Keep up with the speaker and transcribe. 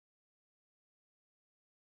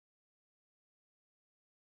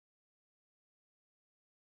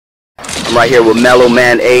I'm right here with Mellow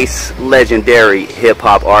Man Ace, legendary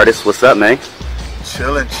hip-hop artist. What's up, man?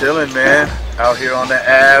 Chilling, man. Out here on the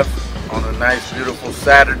Ave on a nice, beautiful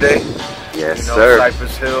Saturday. Yes, you know, sir.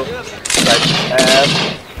 Cypress Hill, Cypress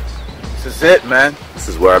Ave. This is it, man. This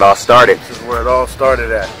is where it all started. This is where it all started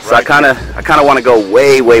at. So I kind of want to go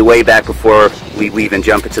way back before we even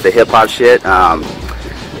jump into the hip-hop shit.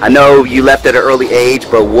 I know you left at an early age,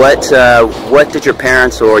 but what did your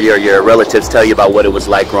parents or your relatives tell you about what it was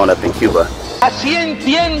like growing up in Cuba? Así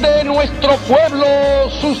entiende nuestro pueblo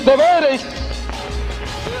sus deberes,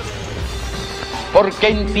 porque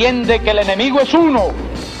entiende que el enemigo es uno,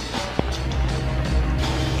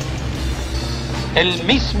 el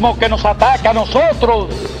mismo que nos ataca a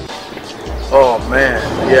nosotros. Oh man,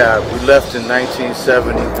 yeah, we left in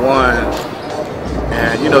 1971.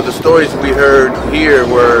 And, you know, the stories we heard here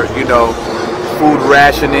were, you know, food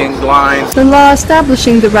rationing lines. The law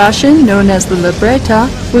establishing the ration, known as the libreta,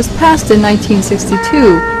 was passed in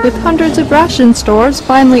 1962, with hundreds of ration stores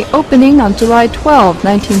finally opening on July 12,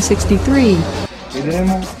 1963.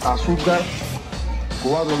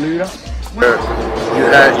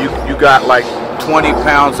 You got like 20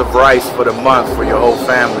 pounds of rice for the month for your whole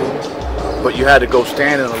family. But you had to go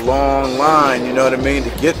stand in a long line, you know what I mean, to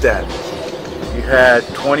get that. You had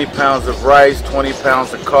 20 pounds of rice, 20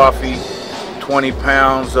 pounds of coffee, 20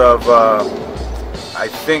 pounds of, I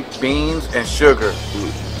think, beans and sugar.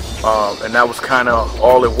 And that was kind of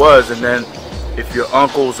all it was. And then if your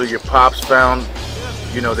uncles or your pops found,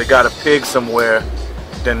 you know, they got a pig somewhere,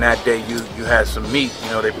 then that day you had some meat.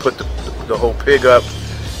 You know, they put the whole pig up,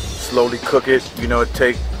 slowly cook it. You know, it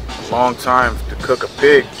take a long time to cook a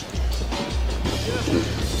pig.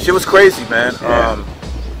 Shit was crazy, man. Yeah.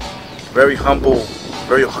 Very humble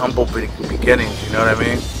beginnings, you know what I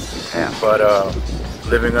mean? Yeah. But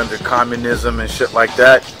living under communism and shit like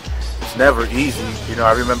that, it's never easy. You know,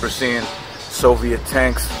 I remember seeing Soviet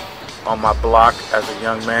tanks on my block as a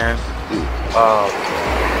young man.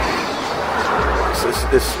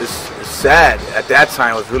 It's sad. At that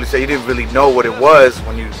time, it was really sad. You didn't really know what it was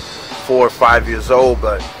when you were 4 or 5 years old,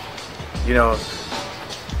 but, you know,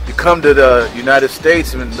 you come to the United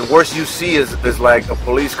States and the worst you see is like a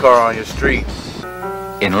police car on your street.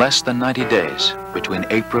 In less than 90 days, between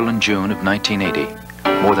April and June of 1980,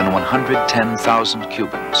 more than 110,000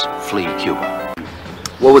 Cubans flee Cuba.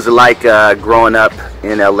 What was it like growing up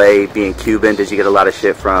in LA, being Cuban? Did you get a lot of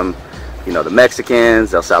shit from, you know, the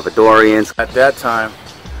Mexicans, El Salvadorians? At that time,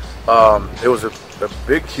 there was a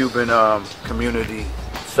big Cuban community,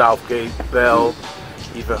 Southgate, Bell,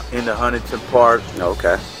 even in the Huntington Park.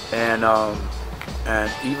 Okay. And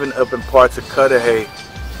even up in parts of Cudahy,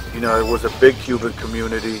 you know, it was a big Cuban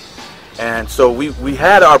community. And so we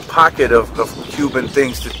had our pocket of Cuban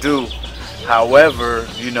things to do. However,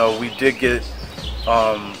 you know, we did get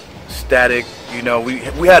static. You know, we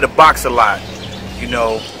had to box a lot, you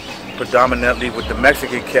know, predominantly with the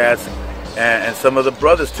Mexican cats and some of the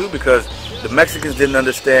brothers too, because the Mexicans didn't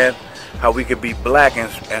understand how we could be black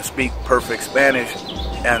and speak perfect Spanish,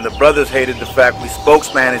 and the brothers hated the fact we spoke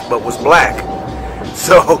Spanish but was black.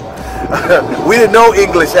 So we didn't know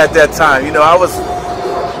English at that time. You know, I was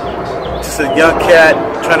just a young cat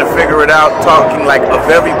trying to figure it out, talking like a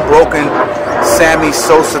very broken Sammy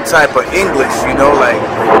Sosa type of English, you know, like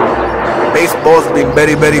baseball's been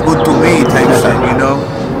very good to me type shit, you know.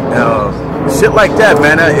 Shit like that,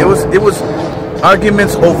 man. It was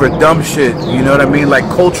arguments over dumb shit, you know what I mean? Like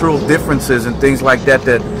cultural differences and things like that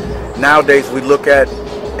nowadays we look at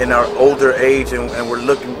in our older age and we're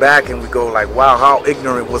looking back and we go like, wow, how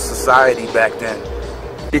ignorant was society back then?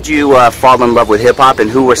 Did you fall in love with hip-hop, and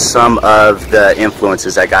who were some of the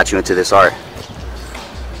influences that got you into this art?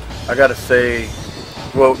 I gotta say,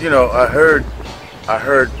 well, you know, I heard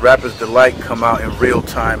Rapper's Delight come out in real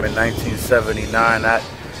time in 1979. That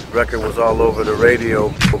record was all over the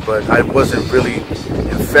radio, but I wasn't really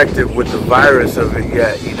infected with the virus of it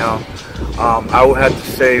yet, you know. I would have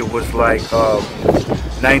to say it was like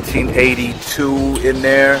 1982 in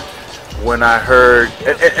there when I heard,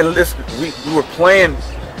 and listen, we were playing,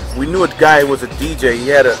 we knew a guy who was a DJ. He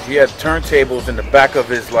had turntables in the back of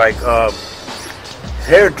his like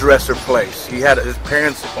hairdresser place. His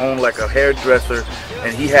parents owned like a hairdresser,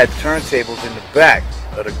 and he had turntables in the back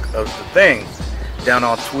of the thing down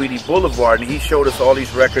on Tweedy Boulevard, and he showed us all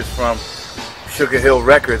these records from Sugar Hill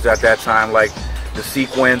Records at that time, like The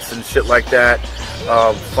Sequence and shit like that,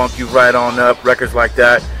 Funk You Right On Up, records like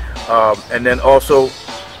that. And then also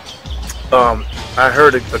I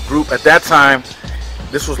heard a group at that time,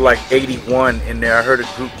 this was like 81 in there, I heard a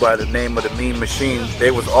group by the name of the Mean Machine.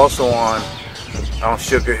 They was also on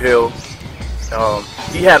Sugar Hill.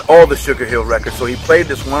 he had all the Sugar Hill records. So he played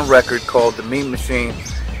this one record called The Mean Machine,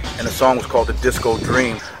 and the song was called The Disco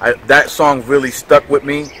Dream. That song really stuck with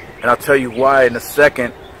me, and I'll tell you why in a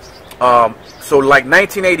second. So like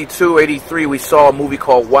 1982, 83, we saw a movie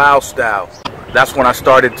called Wild Style. That's when I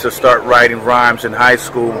started writing rhymes in high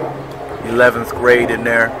school, 11th grade in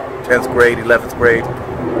there, 10th grade, 11th grade.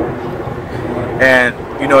 And,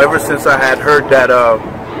 you know, ever since I had heard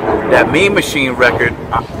that Mean Machine record,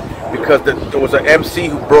 because there was an MC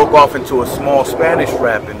who broke off into a small Spanish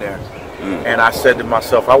rap in there. And I said to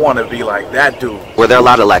myself, I want to be like that dude. Were there a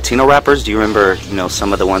lot of Latino rappers? Do you remember, you know,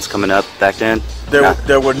 some of the ones coming up back then?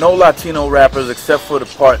 There were no Latino rappers except for the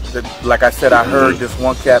part that, like I said, I heard this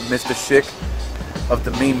one cat, Mr. Schick of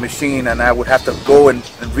the Mean Machine, and I would have to go and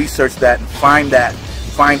research that and find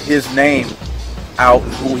his name out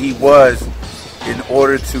and who he was in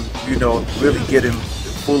order to, you know, really get him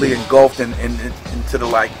fully engulfed into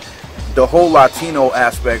the whole Latino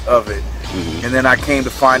aspect of it. And then I came to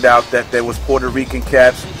find out that there was Puerto Rican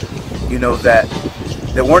cats, you know, that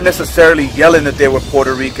they weren't necessarily yelling that they were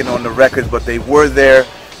Puerto Rican on the records, but they were there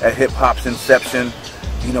at hip-hop's inception.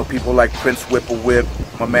 You know, people like Prince Whipple-Whip,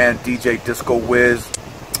 my man DJ Disco Wiz,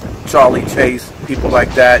 Charlie Chase, people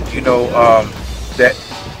like that, you know, that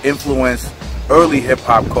influenced early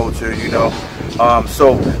hip-hop culture, you know.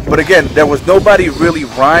 But again, there was nobody really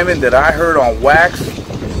rhyming that I heard on wax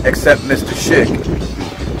except Mr. Schick.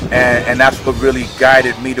 And that's what really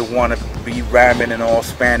guided me to want to be rhyming in all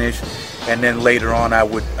Spanish. And then later on, I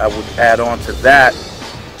would add on to that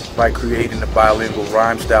by creating the bilingual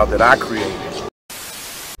rhyme style that I created.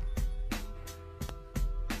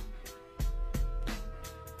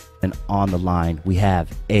 And on the line, we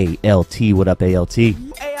have ALT. What up, ALT?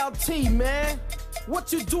 ALT, man.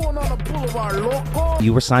 What you doing on the boulevard, loco?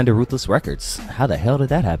 You were signed to Ruthless Records. How the hell did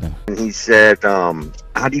that happen? And he said,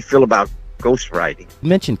 how do you feel about ghostwriting? You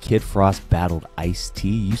mentioned Kid Frost battled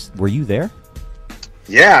Ice-T. Were you there?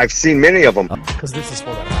 Yeah, I've seen many of them. Because this is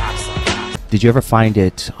for the raza. Did you ever find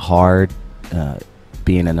it hard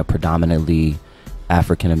being in a predominantly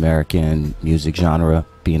African-American music genre,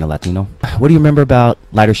 being a Latino? What do you remember about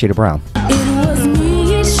Lighter Shade of Brown? It was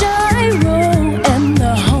me, Shiro, and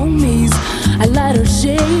the homies, a lighter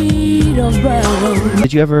shade of brown.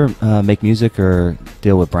 Did you ever make music or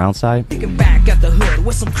deal with Brown Side? Back at the hood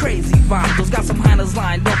with some crazy vibes. Got some hyenas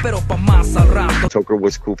lined up, pero pa más al rato. Toker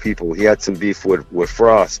was cool people. He had some beef with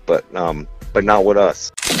Frost, but not with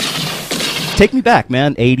us. Take me back,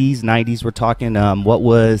 man. 80s, 90s, we're talking. What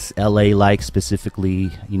was LA like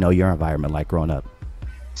specifically, you know, your environment like growing up?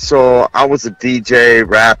 So I was a DJ,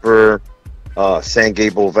 rapper, San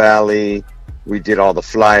Gabriel Valley. We did all the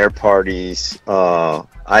flyer parties.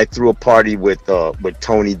 I threw a party with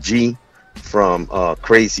Tony G from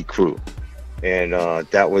Crazy Crew. And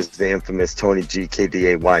that was the infamous Tony G,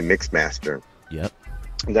 KDAY Mixmaster. Yep.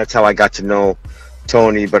 And that's how I got to know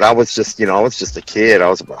Tony. But I was just, you know, I was just a kid.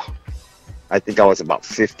 I think I was about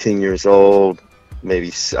 15 years old,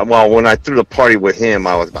 maybe. Well, when I threw the party with him,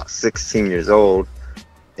 I was about 16 years old.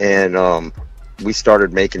 And we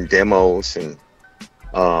started making demos, and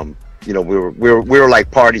you know, we were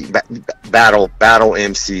like party battle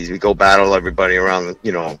MCs. We go battle everybody around,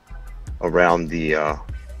 you know, around the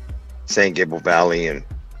San Gabriel Valley, and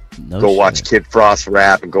watch Kid Frost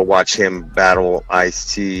rap, and go watch him battle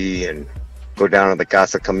Ice-T, and go down to the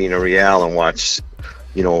Casa Camino Real and watch,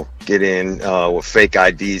 you know, get in with fake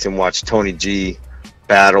IDs and watch Tony G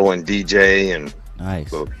battle and DJ. And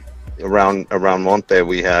nice. Around Monte,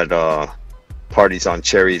 we had parties on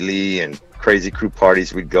Cherry Lee and Crazy Crew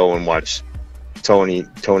parties. We'd go and watch Tony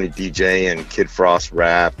DJ and Kid Frost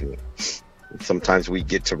rap, and sometimes we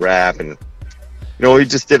get to rap, and you know, we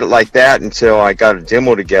just did it like that until I got a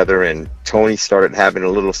demo together, and Tony started having a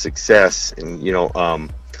little success. And you know,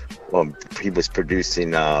 he was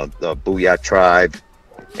producing the Booyah Tribe,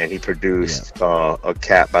 and he produced a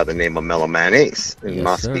cat by the name of Mellow Mayonnaise, and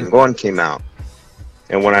Mas Pingon came out.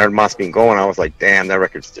 And when I heard Mas Pingon, I was like, damn, that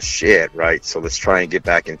record's the shit, right? So let's try and get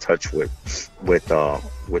back in touch with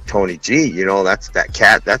Tony G. You know, that's that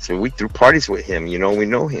cat. That's when we threw parties with him. You know, we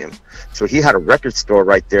know him. So he had a record store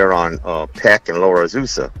right there on Peck and Lower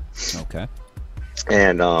Azusa. Okay.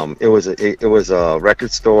 And it was a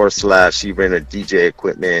record store / he rented DJ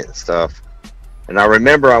equipment and stuff. And I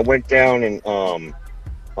remember I went down, and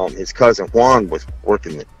his cousin Juan was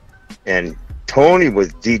working it, and Tony was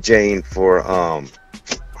DJing for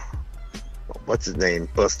what's his name?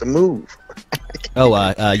 Bust a Move.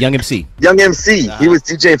 Young MC. Young MC. He was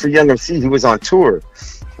DJing for Young MC. He was on tour.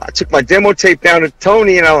 I took my demo tape down to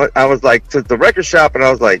Tony, and I was like, to the record shop, and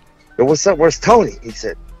I was like, yo, what's up? Where's Tony? He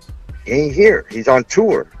said, he ain't here. He's on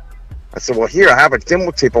tour. I said, well, here, I have a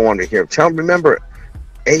demo tape I want to hear. Tell him, remember,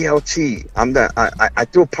 ALT, I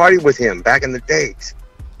threw a party with him back in the days.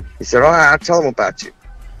 He said, all right, I'll tell him about you.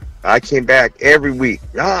 I came back every week.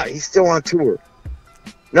 Nah, he's still on tour.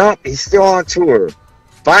 No, he's still on tour.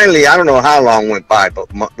 Finally, I don't know how long went by, but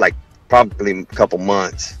like probably a couple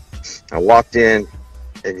months. I walked in,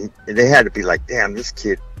 and they had to be like, damn, this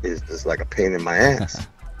kid is just like a pain in my ass.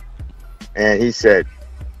 And he said,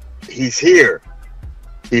 he's here.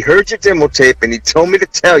 He heard your demo tape, and he told me to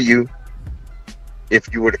tell you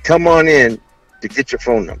if you were to come on in to get your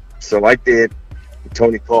phone number. So I did. And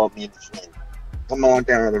Tony called me and said, come on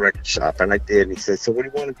down to the record shop. And I did. And he said, so what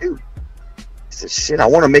do you want to do? I said, shit, I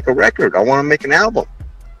want to make a record. I want to make an album.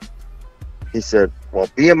 He said, well,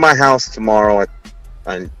 be in my house tomorrow at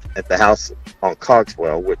the house on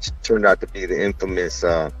Cogswell, which turned out to be the infamous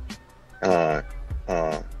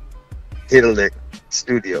Hitterlick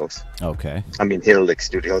Studios. Okay. I mean Hitterlick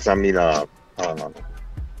Studios. I mean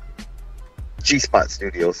G-Spot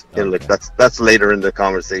Studios. Hitterlick. Okay. That's later in the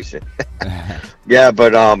conversation. Yeah,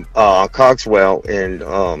 but on Cogswell,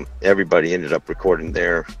 and everybody ended up recording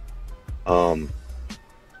there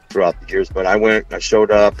throughout the years. But I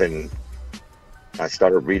showed up, and I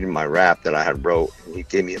started reading my rap that I had wrote, and he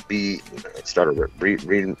gave me a beat, and I started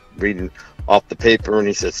reading off the paper, and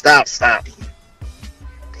he said, stop.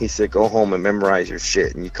 He said, go home and memorize your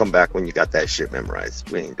shit, and you come back when you got that shit memorized.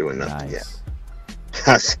 We ain't doing nothing yet.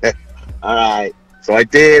 I said, all right. So I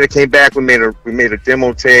did. I came back. We made a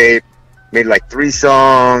demo tape, made like 3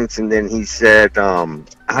 songs, and then he said,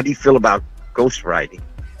 how do you feel about ghostwriting?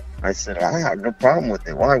 I said, I have no problem with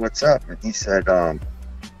it. Why? What's up? And he said,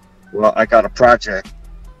 well, I got a project.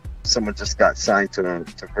 Someone just got signed to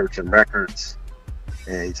Virgin Records,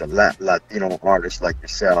 and he's a Latino artist like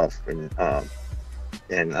yourself, and I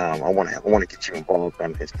want to get you involved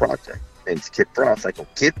on his project. And it's Kid Frost. I go,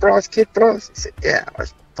 Kid Frost? He said, yeah.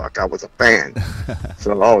 I was a fan.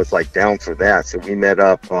 So I was like down for that. So we met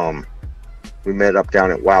up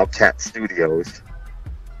down at Wildcat Studios,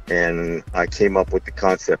 and I came up with the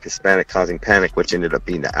concept Hispanic Causing Panic, which ended up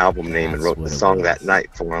being the album name, and wrote the song that night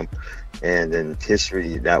for him. And in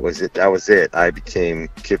history, that was it. I became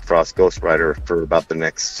Kid Frost ghostwriter for about the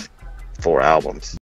next 4 albums.